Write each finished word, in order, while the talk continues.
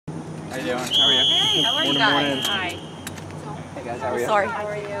How you doing? How are you? Hey, how are you guys? Hi. Hey guys, how are you? Sorry. How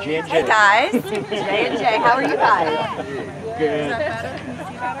are you? J and J. Hey guys. J and J. How are you guys? Good. Is that better? Can you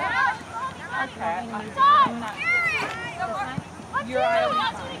see better? Okay. Your eye will be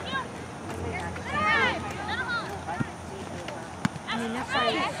fine. I mean, that's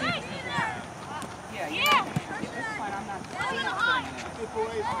fine. Yeah, you know, at this point, I'm not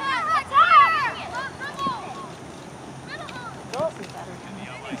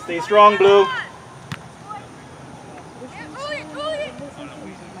Stay strong, Blue.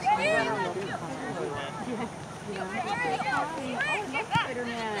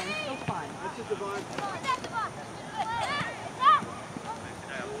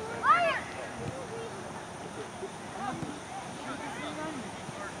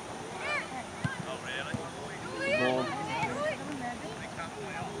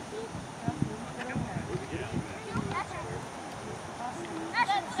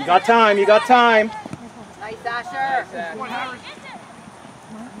 You got time, you got time. Nice, Asher.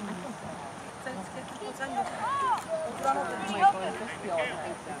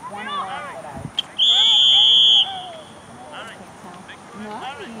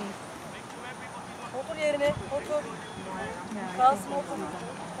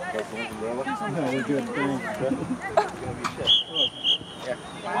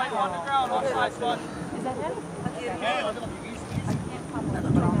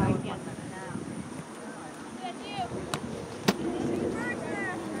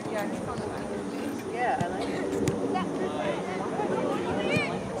 Yeah, I like it.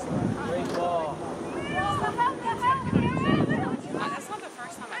 Great ball. That's not the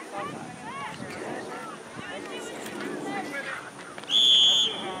first time I thought that.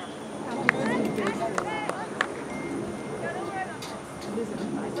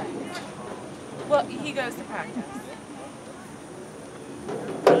 Well, he goes to practice.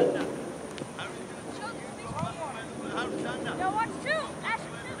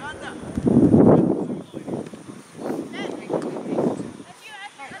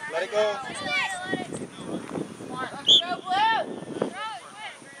 Let it go. Let's go, Blue!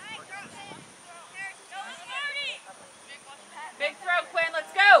 Big throw, Quinn.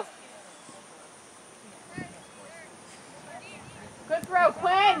 Let's go! Good throw,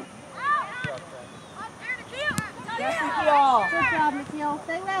 Quinn! Yes, Nikhil. Good job, Nikhil.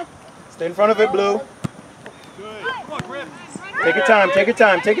 Stay with. Stay in front of it, Blue. Take your time, take your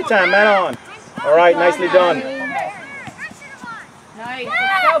time, take your time. Man on. All right, nicely done. Nice.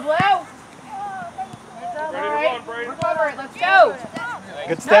 Let's go, Blue. All right. Work over it. Let's go.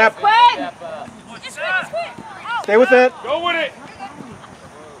 Good step. Nice, Quinn. Stay with it. Go with it.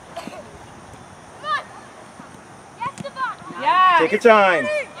 Yeah. Take your time.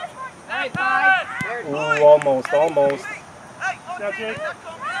 All right, bye. Ooh, almost, almost. Now, Jake.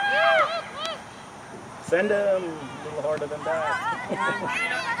 Send him a little harder than that.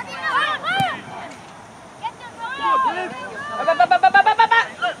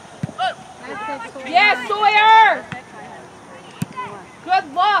 Yes, Sawyer.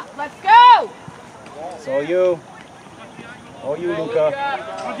 Good luck. Let's go. It's all you. All you, Luca.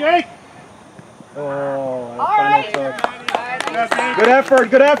 Go, Jake. Oh, All final right. touch. Good effort,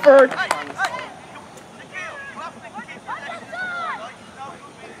 good effort.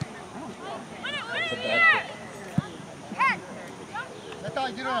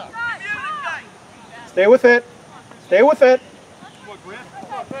 Stay with it. Stay with it.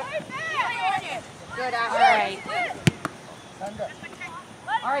 Good, all right.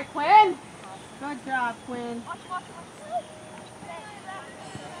 All right, Quinn. Good job, Quinn.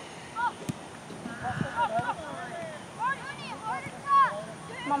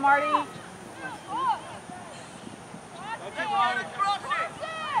 Come on, Marty.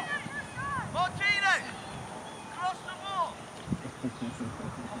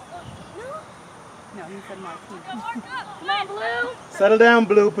 No, he said Martine. Come on, Blue. Settle down,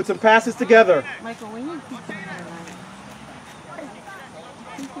 Blue. Put some passes together. Michael, when you teach him another night,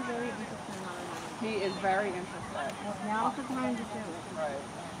 he's very interested in another night. He is very interested. Now's the time to do it.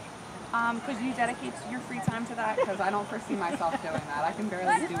 Could you dedicate your free time to that? Because I don't foresee myself doing that. I can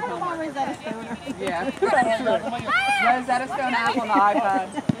barely do homework. Rosetta Stone. Yeah, that's true. Rosetta Stone app on the iPad.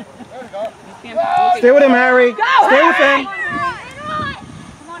 Stay with him, Harry. Go, Stay with Harry! him.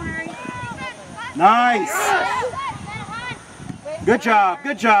 Come on, Harry. Nice. Good job,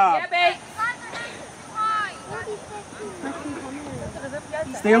 good job. Yeah, babe.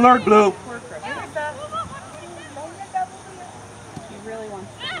 Stay alert, Blue. He really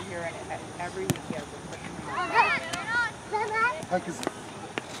wants to be here, and every week he has to push him out.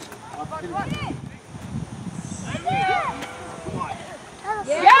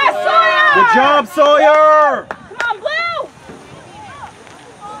 Yes, sir! Good job, Sawyer! Come on, Blue!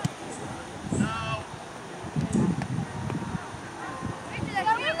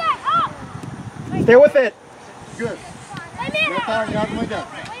 Stay with it. Good. Nathan, yardım eder.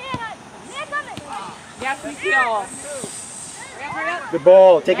 Yes, Nikhil. Good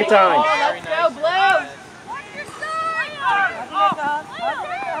ball. Take your time. Let's go, Blue!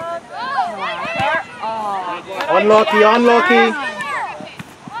 Unlucky, unlucky.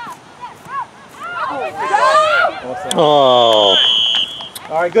 Awesome. Oh.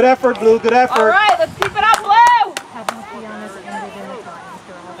 All right, good effort, Blue. Good effort. All right, let's keep it up, Blue!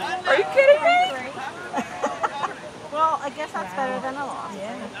 Are you kidding me? Well, I guess that's better than a loss.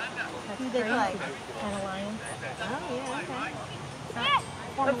 Yeah. Who they play? And a Lion. Oh, yeah, okay.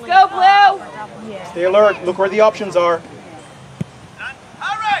 Let's go, Blue! Yeah. Stay alert. Look where the options are.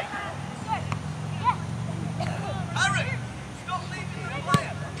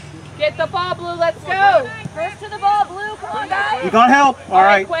 Get the ball, Blue, let's go! First to the ball, Blue, come on, guys! You got help. All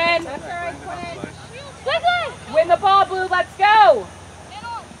right. Quinn! That's all right, Quinn! Win the ball, Blue, let's go!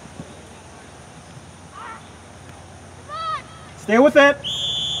 Stay with it.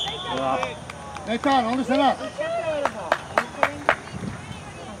 Nathan, onu sana.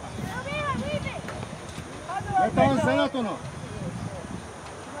 Nathan, sana at onu.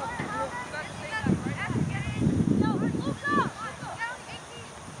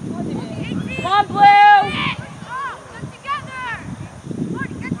 Come on, Blue!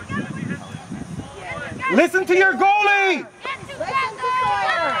 Listen to your goalie.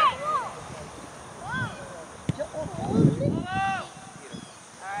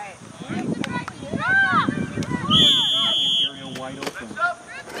 Wide open.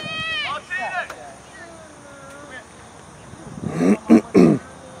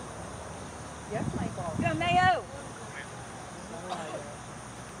 Yes, Michael. Go, Mayo!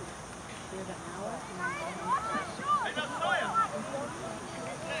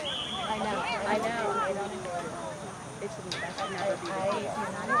 I know. I don't enjoy it. It should never be.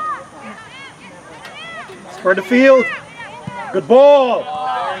 Spread the field. Good ball.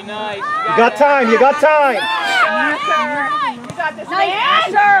 Very nice. You got time. You got time. You got this,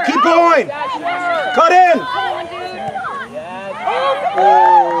 man! Keep going. Cut in.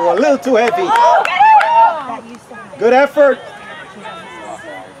 Oh, a little too heavy. Good effort.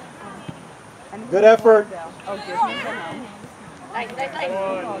 Good effort.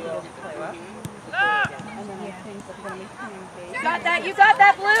 You got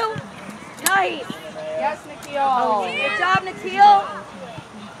that, Blue? Nice. Yes, Nikhil. Good job, Nikhil.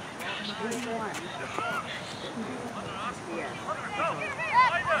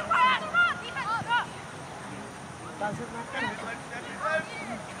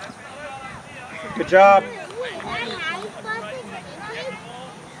 Good job.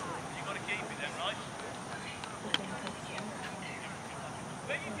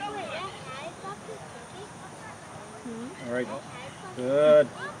 All right. Good.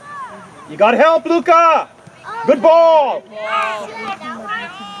 You got help, Luca. Good ball.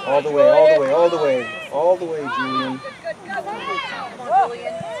 All the way, all the way, all the way. All the way, Julian.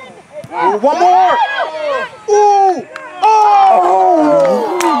 Ooh, one more. Ooh.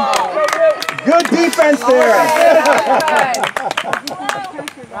 Oh! Good defense there.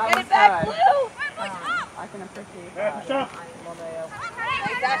 Get it back, Blue. I can appreciate that.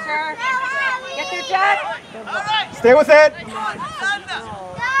 Dasher. Get there, Jack. Stay with it.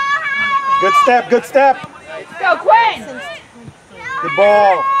 Good step, good step. Go, Quinn. Good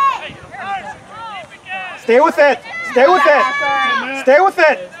ball. Stay with it. Stay with it. Stay with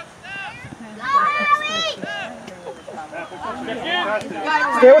it.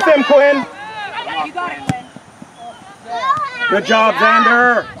 Stay with him, Quinn. You got it, Quinn. Good job,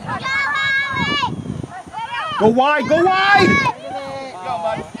 Xander. Go wide, go wide.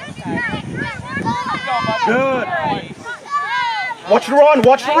 Good. Watch the run,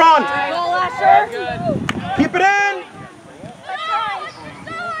 watch the run. Keep it in.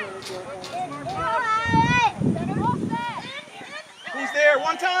 Who's there?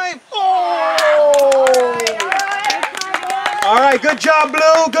 One time. Oh! All right, good job,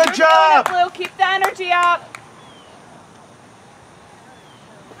 Blue. Good job. Blue, keep the energy up.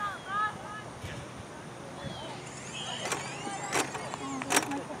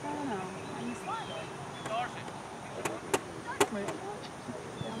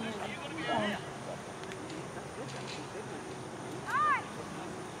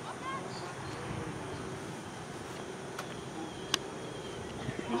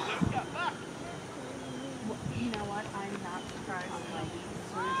 You know what? I'm not surprised. Like, as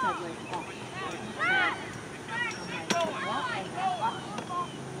soon as I said, like, oh,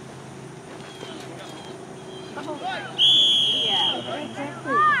 Exactly.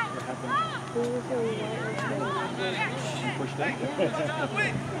 You pushed it.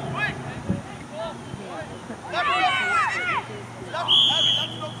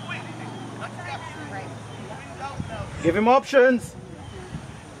 Give him options.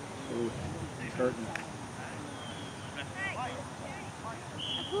 Ooh, he's hurting.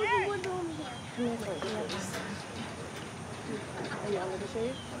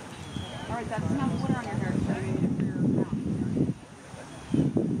 Alright, that's enough water on your hair.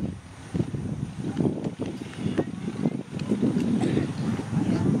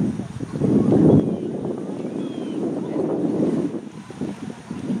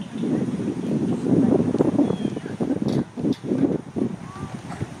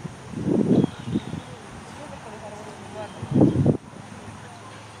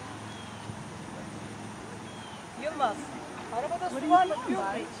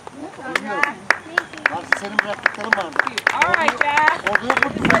 Senin bıraktıkların vardı. Alright, Jack. Orada yok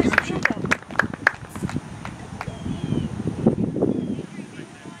mu? Bizim bir şey.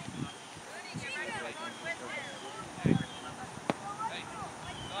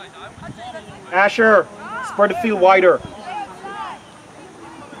 Asher, spread the field wider.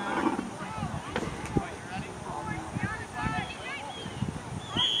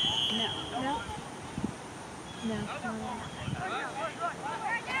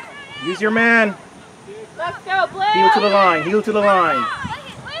 Use your man. Let's go, Blue! Heel to the line. Heel to the line.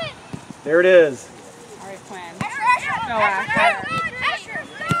 There it is. Alright, Quinn. Go, Asher.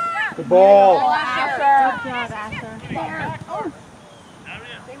 Good ball. Go, Asher. Good job, Asher. There. Oh.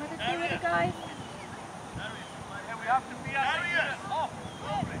 Stay with it, guys.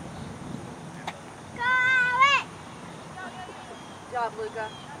 Good job, Luca.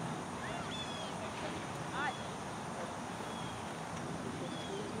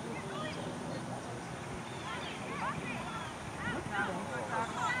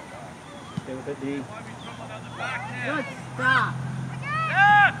 Stay with it, D. Good stop.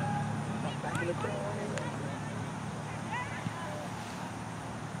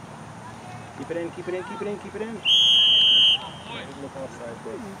 Keep it in, keep it in, keep it in, keep it in. Look offside,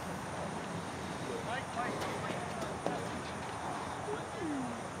 big.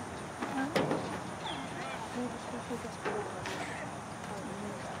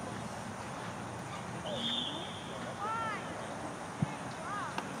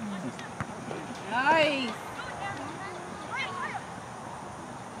 Nice.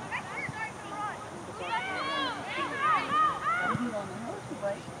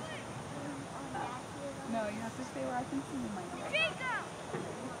 No, you have to stay where I can see you, my dear.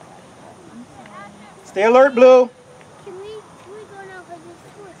 Stay alert, Blue. Can we go now for this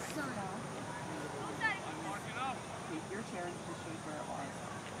fourth son? Take your chair into the shape where it was.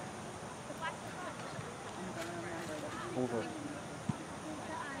 I'm going to remember that. Over.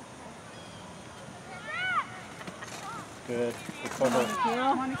 Good. Good cover.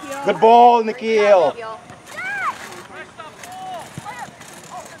 Good ball, Nikhil.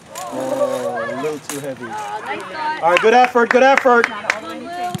 Oh, a little too heavy. All right, good effort, good effort. Not all the way to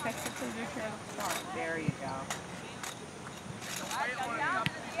change. Fix it to your chair at the start. There you go.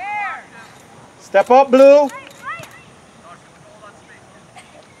 Step up, Blue.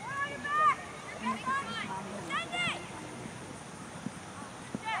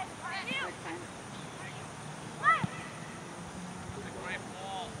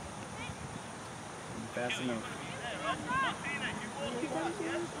 Fast enough.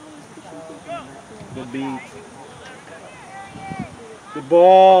 Good beat. Good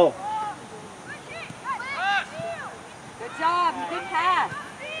ball. Good job. Good pass.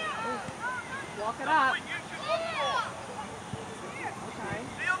 Walk it up.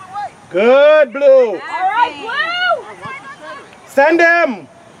 Good, Blue. All right, Blue! Send him.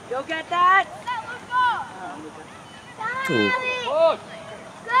 Go get that. Ooh.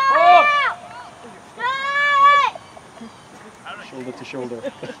 Shoulder to shoulder.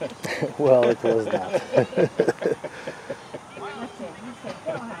 Well, it was not.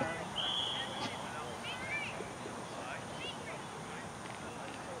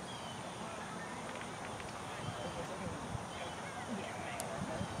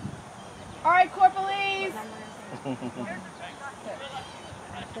 All right, Corporalees.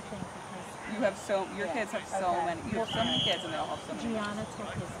 You have your kids have so many. You have so many kids, and they all have so many. Gianna took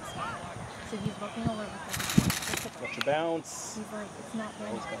his spot. So he's looking all over for him. Watch your bounce. He's like, it's not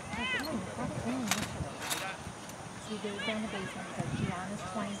going. It's not going yesterday. So he goes down the basement and says, Gianna's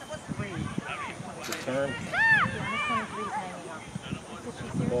 23. It's your turn. Gianna's 23 is hanging up. So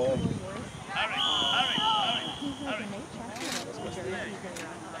she's here Ball. for yours. He's like, a Nate Chapman. He's in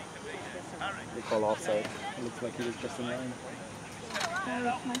They call offside. It looks like he was just in line.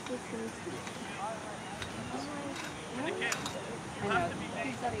 That's my sister's. I know.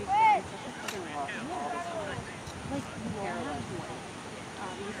 He said he's fucking rough all the time. Like, careless.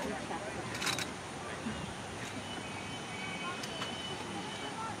 Obviously, check.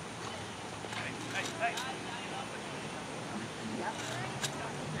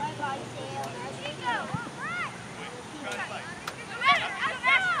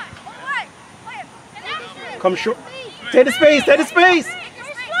 Come short. Take the space, take the space!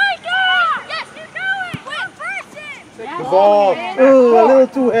 The ball. Ooh, a little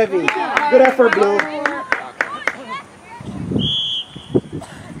too heavy. Good effort, Blue.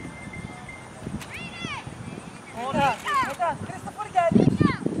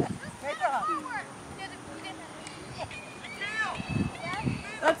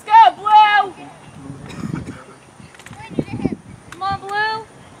 Let's go, Blue! Come on, Blue!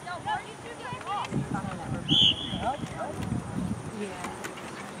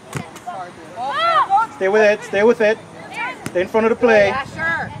 Stay with it, stay with it. Stay in front of the play.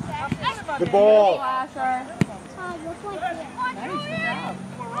 Good ball.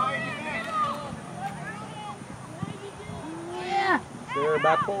 There,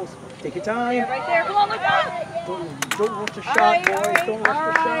 back post. Take your time. Right there, come on, look up! Don't rush the shot, boys. Don't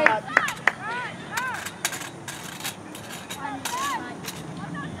rush the shot.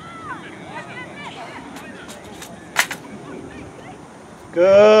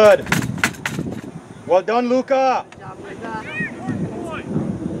 Good. Well done, Luca.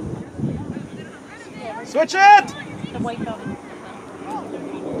 Switch it.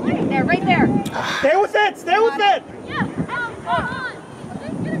 There, right there. Stay with it. Stay with it.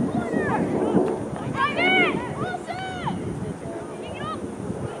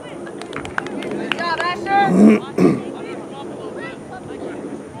 Good job, Asher.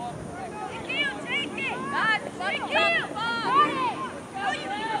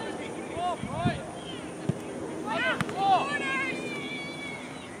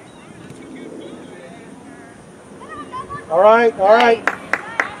 All right, all right.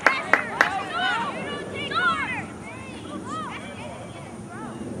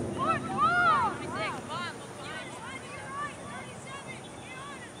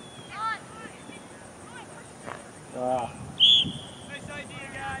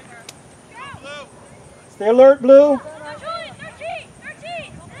 Stay alert, Blue.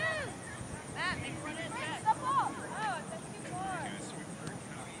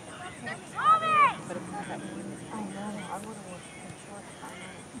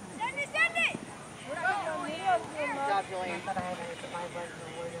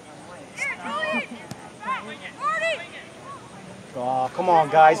 Oh, come on,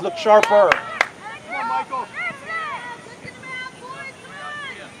 guys. Look sharper. Come on, Michael.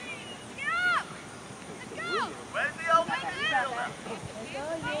 Where's the open field?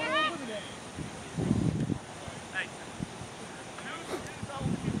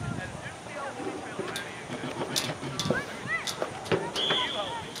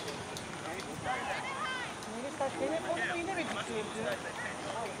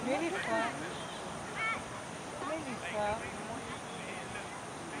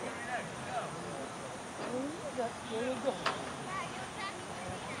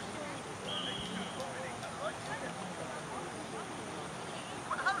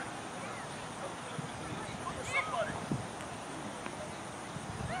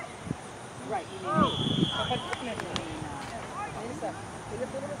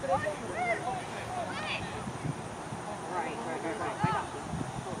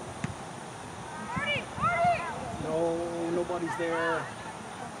 No, nobody's there.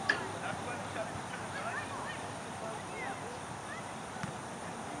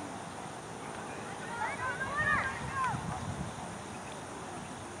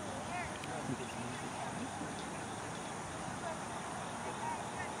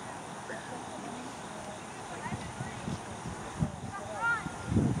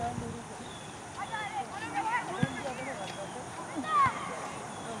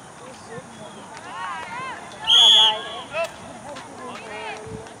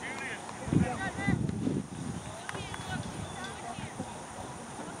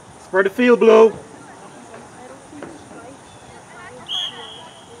 Spread the field, Blue. Long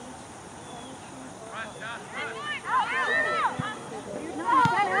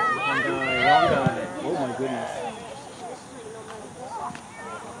guy. Oh my goodness.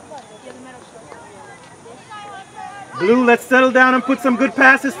 Blue, let's settle down and put some good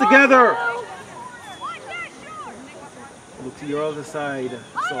passes together. Look to your other side,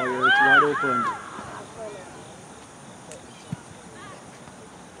 Sawyer. It's wide open.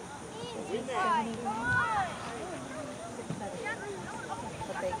 Good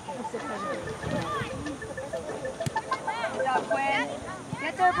job, Quinn.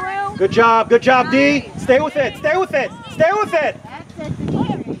 Get there, Blue. Good job, D. Stay with it, stay with it, stay with it.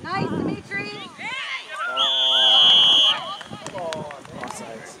 Nice, Dimitri.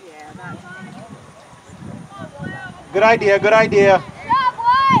 Offsides. Good idea, good idea.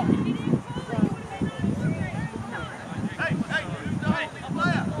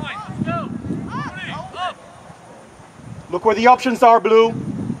 Look where the options are, Blue.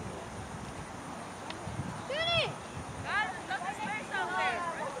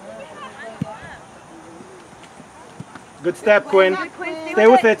 Good step, Quinn. Stay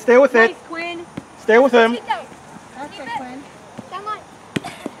with it, stay with it. Nice, Quinn. Stay with him. That's it, Quinn.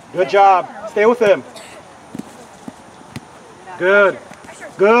 Good job. Stay with him. Good.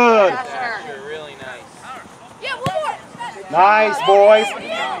 Good. Really nice. Nice, boys.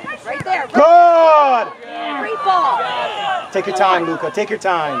 Right there. Good. Free ball. Take your time, Luca. Take your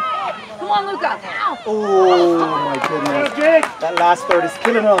time. Come on, Luca. Oh, my goodness. That last third is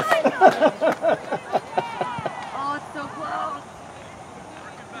killing us. Oh, it's so close.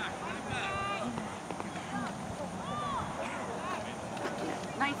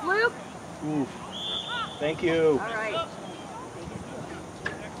 Nice, Luke. Ooh. Thank you. All right.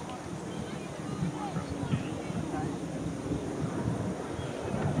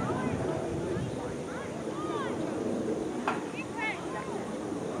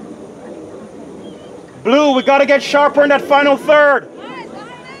 Blue, we got to get sharper in that final third.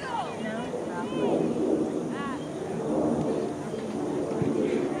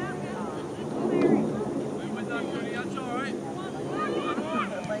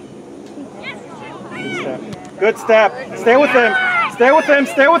 Good step. Stay with him. Stay with him.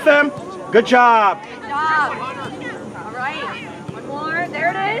 Stay with him. Good job. Good job. All right. One more. There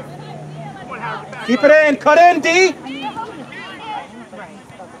it is. Keep it in. Cut in, D.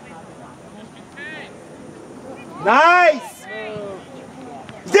 Nice.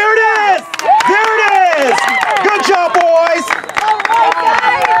 There it is. There it is. Good job, boys.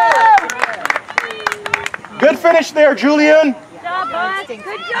 Good finish there, Julian. Good job, bud.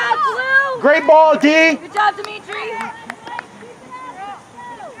 Good job, Blue. Great ball, D. Good job, Dimitri.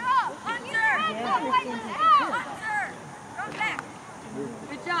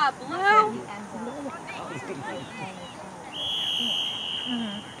 Good job, Blue.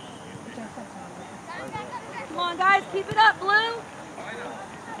 Come on, guys, keep it up, Blue.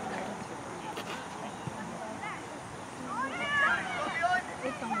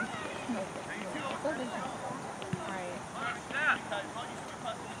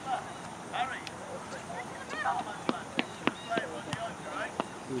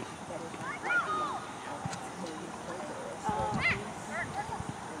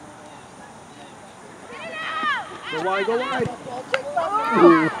 Go wide, go wide.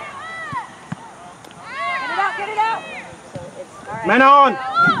 Get it out. Man on.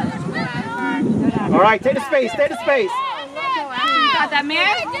 All right, take the space, take the space. You got that,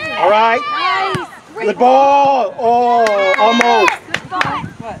 man? All right. Nice. Good ball. Oh, almost. Good thought.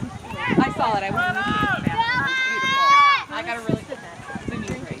 What? I saw it. I wasn't looking at the beautiful. I got a really good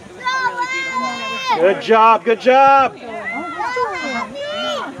news rate. It was really beautiful. Good job, good job.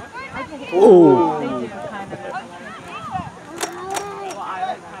 Ooh.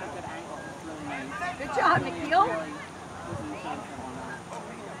 Good job, Nikhil.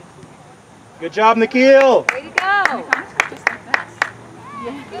 Good job, Nikhil. Way to go.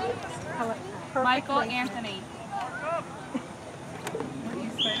 Michael Anthony. Are you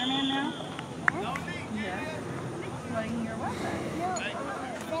Spider-Man now? Yes. Playing your weapon.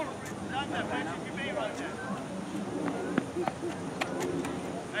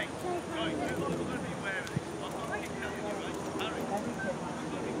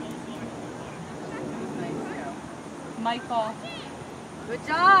 Michael, Good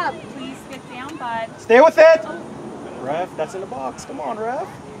job. please get down, bud. Stay with it. Ref, that's in the box. Come on, Ref.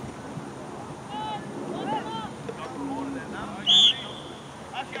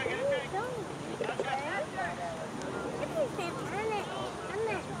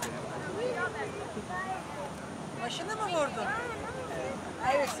 Başını mı vurdun?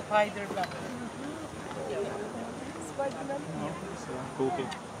 Evet, Spider-Man. Spider-Man.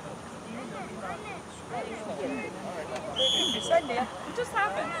 Sen de yap. It just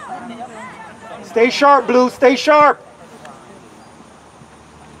happened. Stay sharp, Blue. Stay sharp.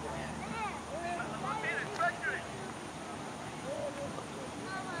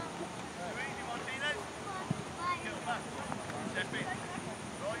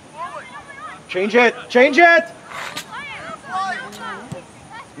 Change it. Change it.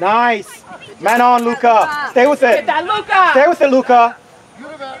 Nice. Man on, Luca. Stay with it. Get that, Luca! Stay with it, Luca.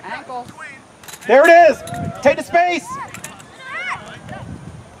 Ankle. There it is. Take the space.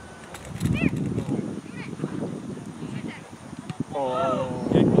 Oh,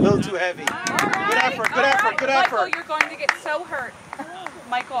 a little too heavy. Good effort, good effort, good effort. Michael, you're going to get so hurt.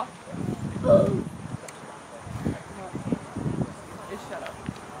 Michael. Just shut up.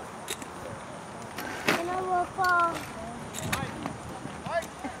 And I will fall.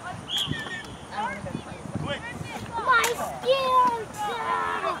 My skills!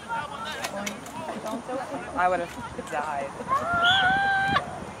 I would have died.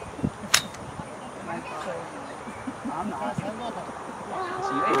 I'm not.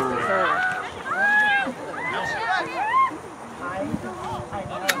 They deserve.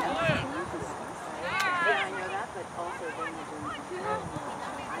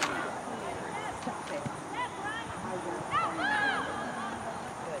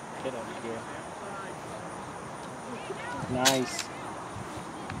 Get over here. Nice.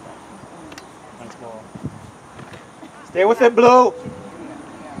 Nice ball. Stay with it, Blue.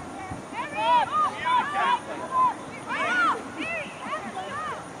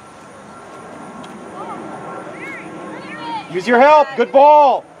 Use your help. Good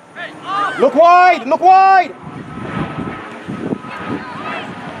ball. Look wide. Look wide.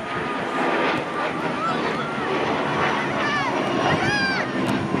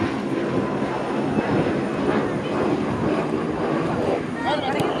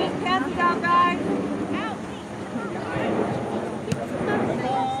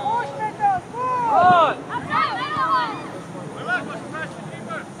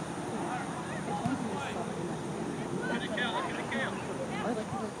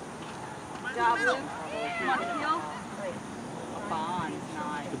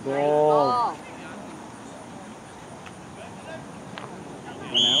 Good ball.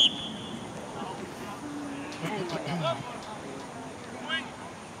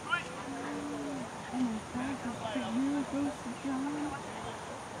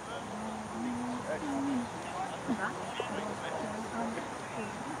 Went out.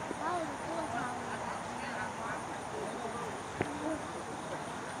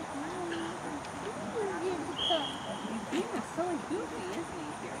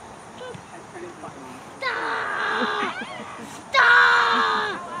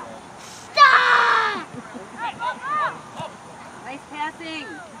 Nice passing.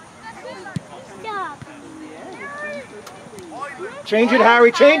 Stop. Change it,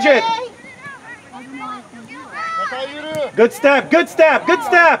 Harry. Change it. Good step. Good step. Good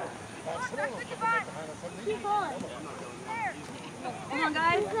step. Keep on. Come on,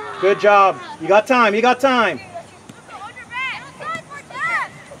 guys. Good job. You got time. You got time.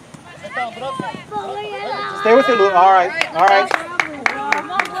 Stay with it, Lou. All right. All right. Come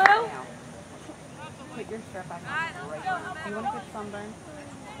on, Blue. Put your shirt back on. You want to get sunburned?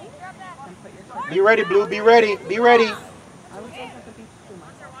 Then put your shirt back. Be ready, Blue. Be ready. Be ready. I would say that could be too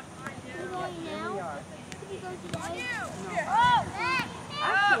much. We're going now.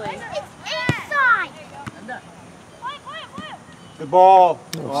 Actually, It's inside. Good ball.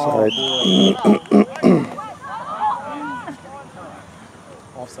 Offside.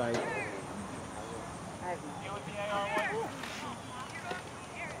 Offside.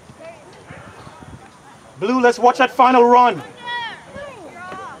 Blue, let's watch that final run.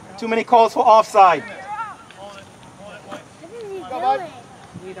 Too many calls for offside. What is he doing?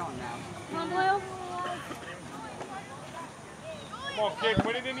 we don't know. Come on, Blue. Come on, kid,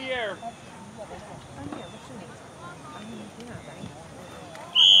 put it in the air.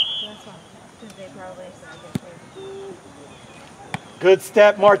 Good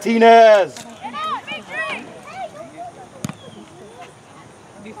step, Martinez.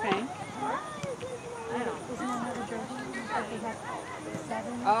 You think?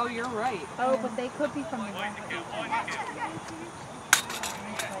 Oh, you're right. Oh, but they could be from the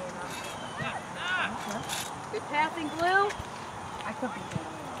Good passing, Blue. I could be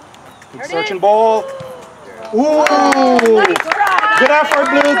Good searching ball. Ooh. Good effort,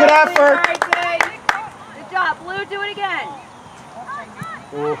 Blue. Good effort. Good job, Blue. Do it again.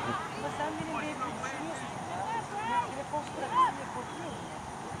 Ooh.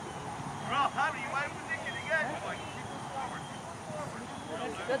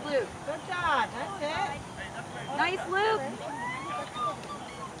 Good, Luke. Good job. That's it. Nice, Luke.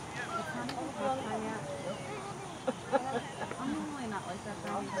 I'm normally not like that for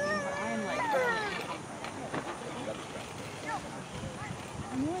anything, but I am like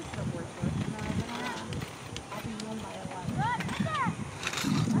I knew I should have worked with it, but I'll be won by 11.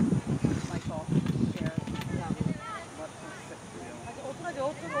 Michael, share, what's the 6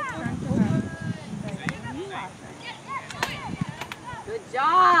 for you?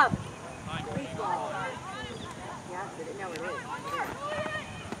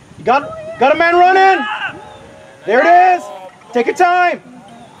 You got a man running. There it is. Take your time.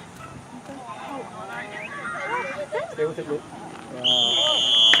 Stay with it, Luke.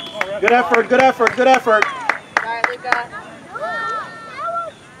 Good effort, good effort, good effort. All right, Luca.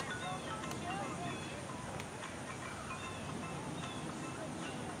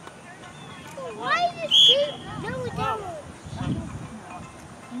 Why is she doing that?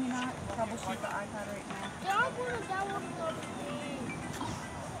 Can you not troubleshoot the iPad right now?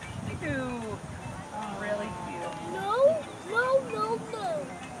 Cute. Oh, really cute. No.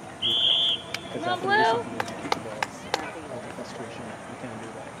 Come on, Blue. Frustration. You can't do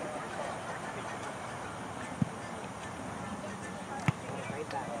that. Right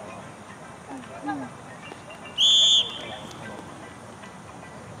back.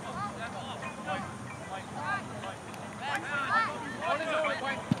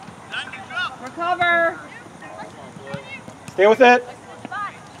 Recover. Stay with it.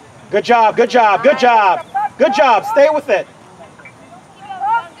 Good job, good job, good job. Good job. Stay with it.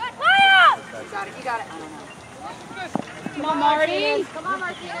 You got it. Come on, Marty. Come on,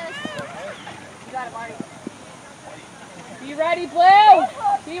 Martinez. You got it, Marty. Be ready, Blue.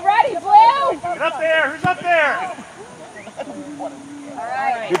 Be ready, Blue. Get up there. Who's up there? All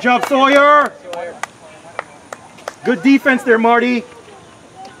right. Good job, Sawyer. Good defense there, Marty.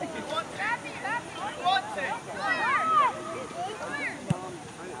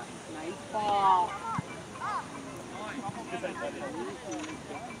 Nice ball.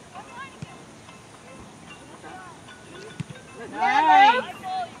 Nice.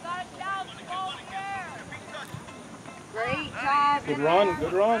 Great job. Good run,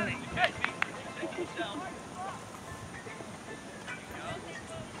 good run.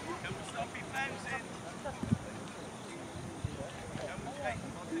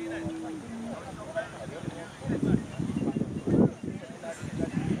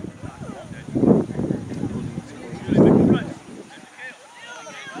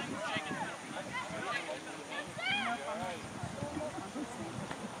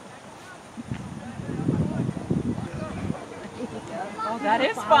 Oh, that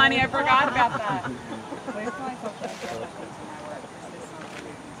is funny. I forgot about that.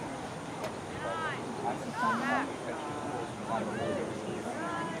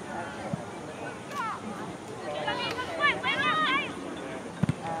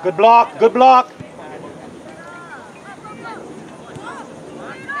 Good block, good block.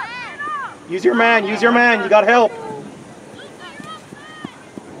 Use your man, use your man. You got help.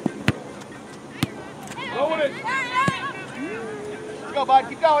 Go with it. Let's go, bud.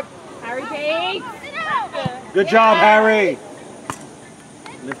 Keep going. Harry Bates. Good job, Harry.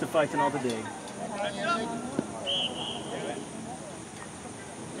 Live to fight another day.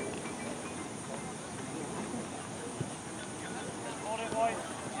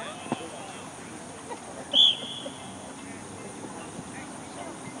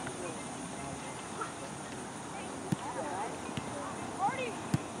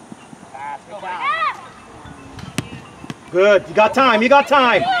 Good. You got time. You got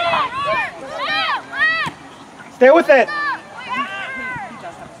time. Stay with it.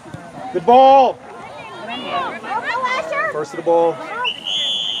 Good ball. First of the ball.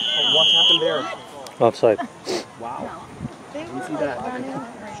 Oh, what happened there? Offside. Wow. Didn't see that. I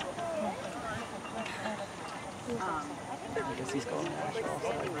guess he's going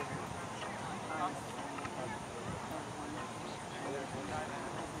offside.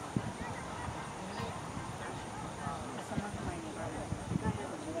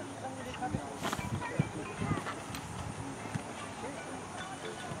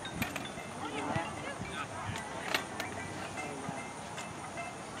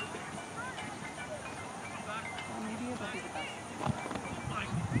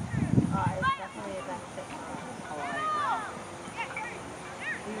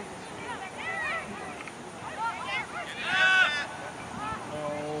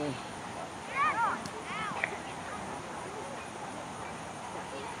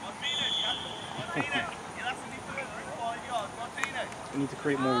 We need to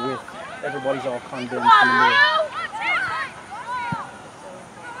create more width. Everybody's all condensed in the middle.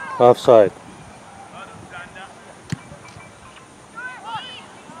 Offside.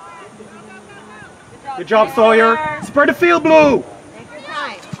 Good job, Sawyer. Spread the field, Blue.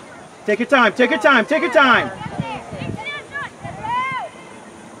 Take your time. Take your time. Take your time. Take your time.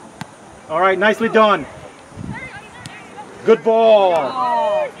 All right, nicely done. Good ball.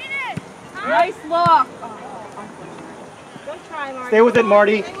 Oh. Nice look. Don't try, Marty. Stay with it,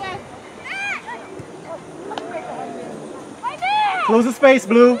 Marty. Close the space,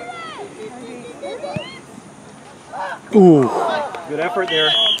 Blue. Ooh. Good effort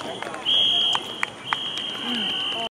there.